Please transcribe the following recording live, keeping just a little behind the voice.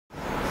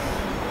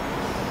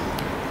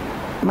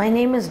My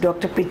name is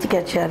Dr.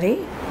 Pritika Chary.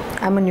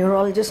 I'm a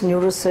neurologist,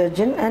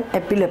 neurosurgeon and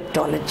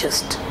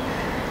epileptologist.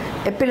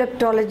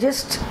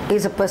 Epileptologist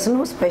is a person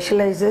who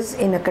specializes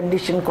in a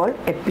condition called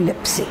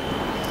epilepsy.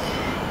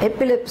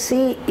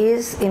 Epilepsy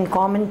is, in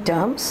common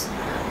terms,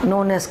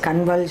 known as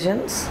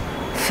convulsions,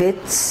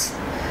 fits,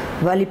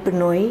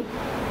 valipanoi,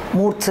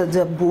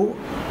 murtsadzabbu,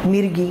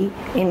 mirgi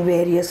in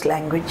various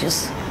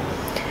languages.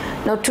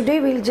 Now today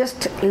we'll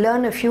just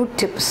learn a few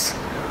tips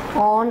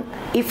on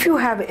if you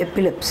have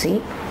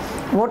epilepsy,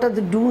 what are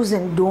the do's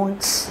and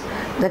don'ts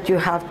that you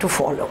have to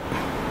follow.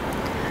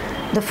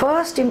 The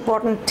first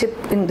important tip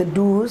in the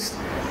do's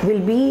will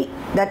be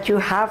that you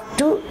have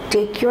to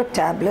take your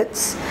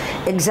tablets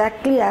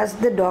exactly as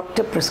the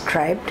doctor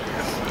prescribed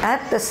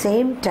at the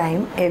same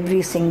time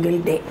every single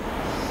day.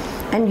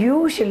 And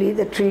usually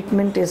the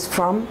treatment is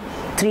from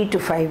 3 to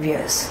 5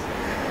 years.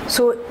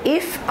 So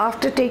if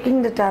after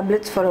taking the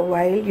tablets for a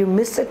while you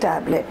miss a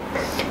tablet,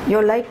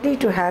 you're likely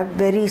to have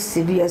very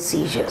severe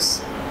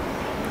seizures.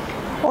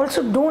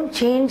 Also, don't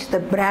change the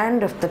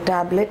brand of the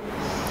tablet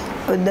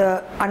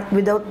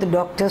without the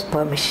doctor's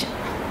permission.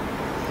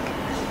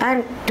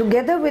 And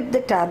together with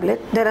the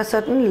tablet, there are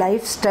certain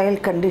lifestyle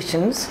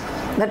conditions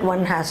that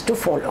one has to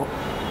follow.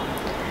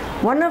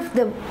 One of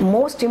the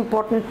most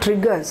important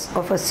triggers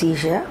of a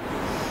seizure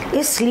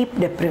is sleep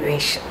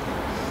deprivation.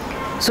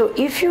 So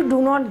if you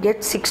do not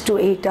get 6 to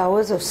 8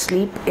 hours of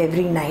sleep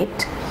every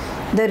night,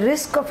 the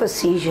risk of a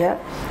seizure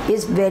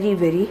is very,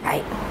 very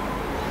high.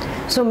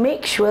 So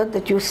make sure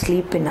that you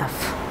sleep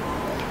enough.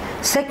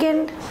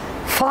 Second,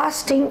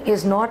 fasting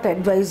is not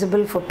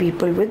advisable for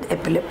people with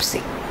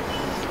epilepsy,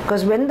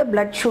 because when the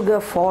blood sugar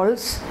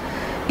falls,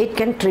 it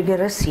can trigger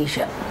a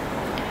seizure.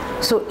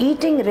 So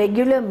eating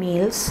regular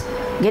meals,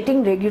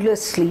 getting regular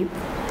sleep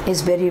is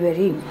very,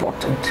 very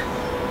important.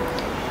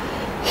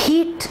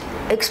 Heat,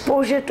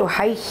 exposure to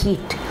high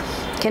heat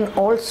can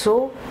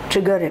also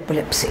trigger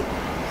epilepsy.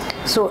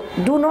 So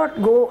do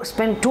not go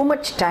spend too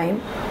much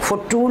time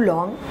for too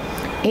long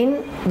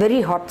in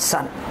very hot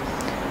sun.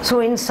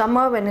 So in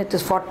summer when it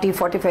is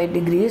 40-45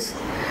 degrees,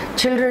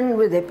 children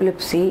with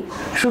epilepsy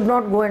should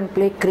not go and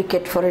play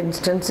cricket, for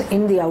instance,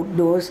 in the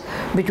outdoors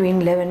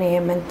between 11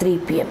 a.m. and 3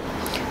 p.m.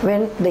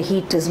 when the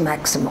heat is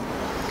maximum,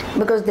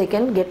 because they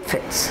can get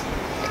fits.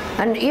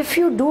 And if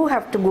you do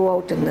have to go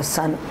out in the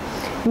sun,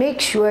 make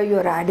sure you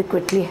are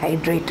adequately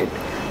hydrated.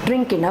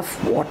 Drink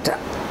enough water.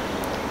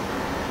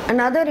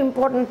 Another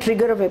important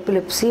trigger of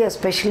epilepsy,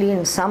 especially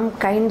in some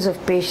kinds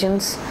of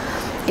patients,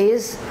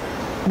 is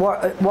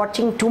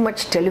watching too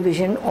much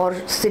television or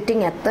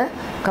sitting at the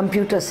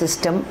computer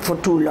system for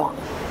too long.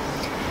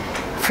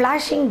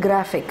 Flashing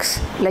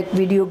graphics like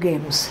video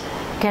games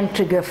can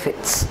trigger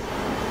fits.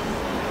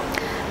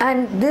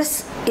 And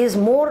this is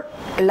more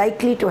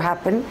likely to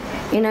happen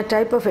in a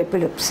type of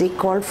epilepsy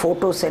called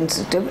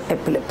photosensitive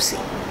epilepsy.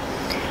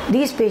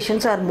 These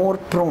patients are more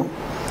prone.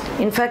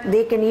 In fact,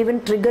 they can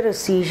even trigger a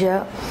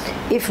seizure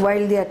if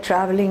while they are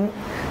traveling,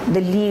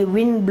 the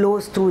wind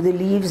blows through the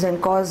leaves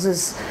and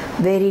causes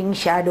varying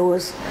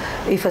shadows.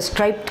 If a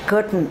striped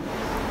curtain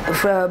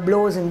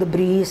blows in the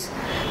breeze,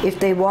 if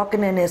they walk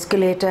in an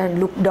escalator and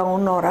look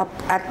down or up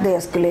at the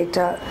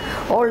escalator,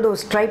 all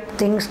those striped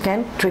things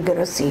can trigger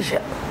a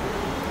seizure.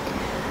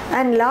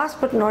 And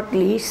last but not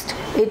least,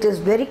 it is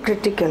very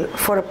critical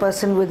for a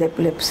person with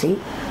epilepsy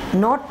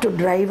not to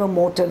drive a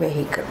motor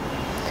vehicle,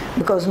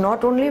 because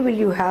not only will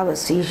you have a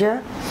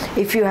seizure,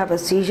 if you have a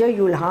seizure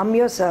you will harm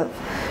yourself,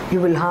 you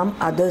will harm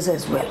others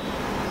as well.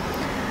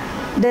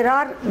 There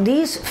are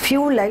these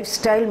few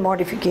lifestyle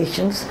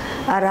modifications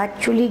are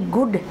actually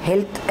good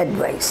health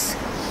advice,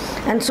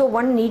 and so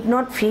one need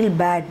not feel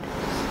bad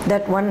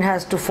that one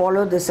has to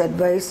follow this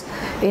advice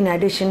in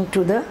addition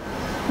to the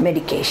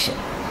medication.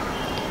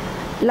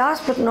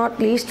 Last but not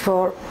least,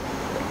 for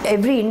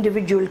every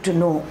individual to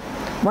know,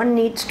 one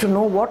needs to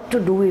know what to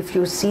do if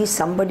you see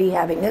somebody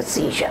having a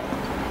seizure.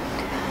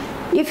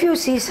 If you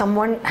see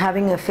someone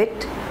having a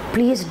fit,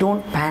 please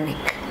don't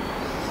panic.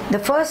 The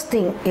first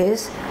thing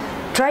is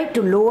try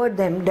to lower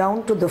them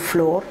down to the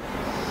floor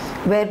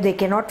where they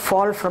cannot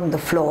fall from the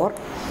floor,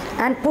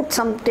 and put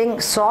something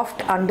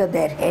soft under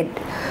their head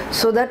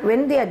so that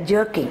when they are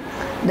jerking,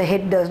 the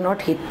head does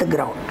not hit the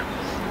ground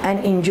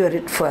and injure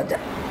it further.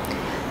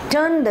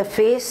 Turn the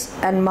face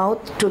and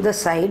mouth to the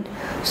side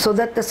so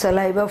that the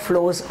saliva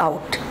flows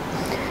out.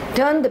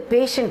 Turn the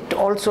patient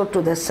also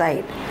to the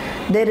side.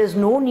 There is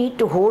no need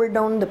to hold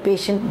down the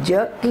patient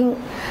jerking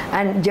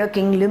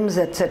limbs,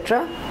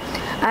 etc.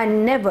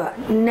 And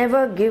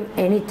never give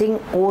anything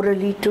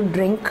orally to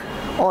drink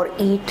or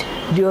eat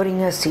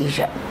during a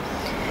seizure.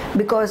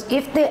 Because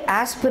if they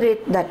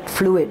aspirate that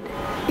fluid,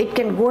 it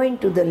can go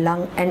into the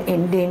lung and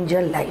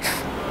endanger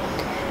life.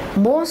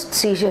 Most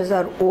seizures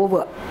are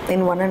over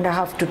in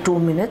 1.5 to 2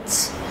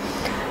 minutes,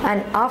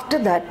 and after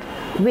that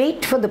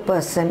wait for the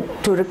person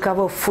to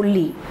recover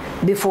fully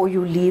before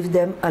you leave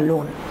them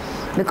alone,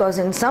 because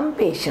in some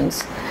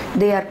patients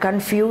they are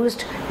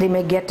confused, they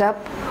may get up,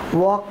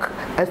 walk,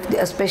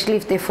 especially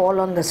if they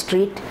fall on the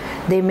street,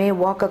 they may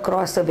walk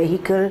across a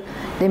vehicle,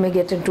 they may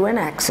get into an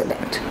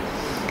accident.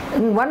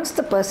 And once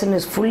the person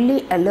is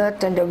fully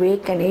alert and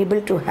awake and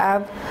able to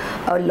have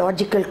a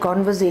logical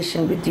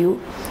conversation with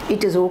you,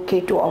 it is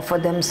okay to offer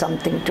them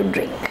something to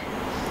drink.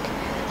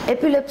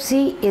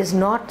 Epilepsy is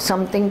not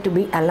something to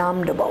be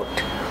alarmed about.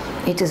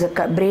 It is a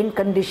brain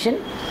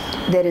condition.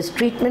 There is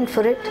treatment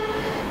for it.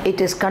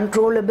 It is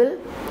controllable,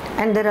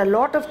 and there are a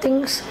lot of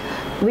things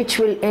which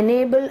will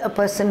enable a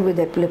person with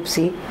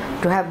epilepsy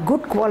to have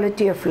good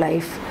quality of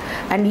life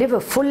and live a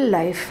full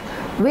life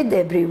with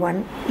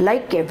everyone,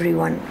 like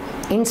everyone,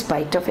 in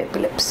spite of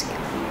epilepsy.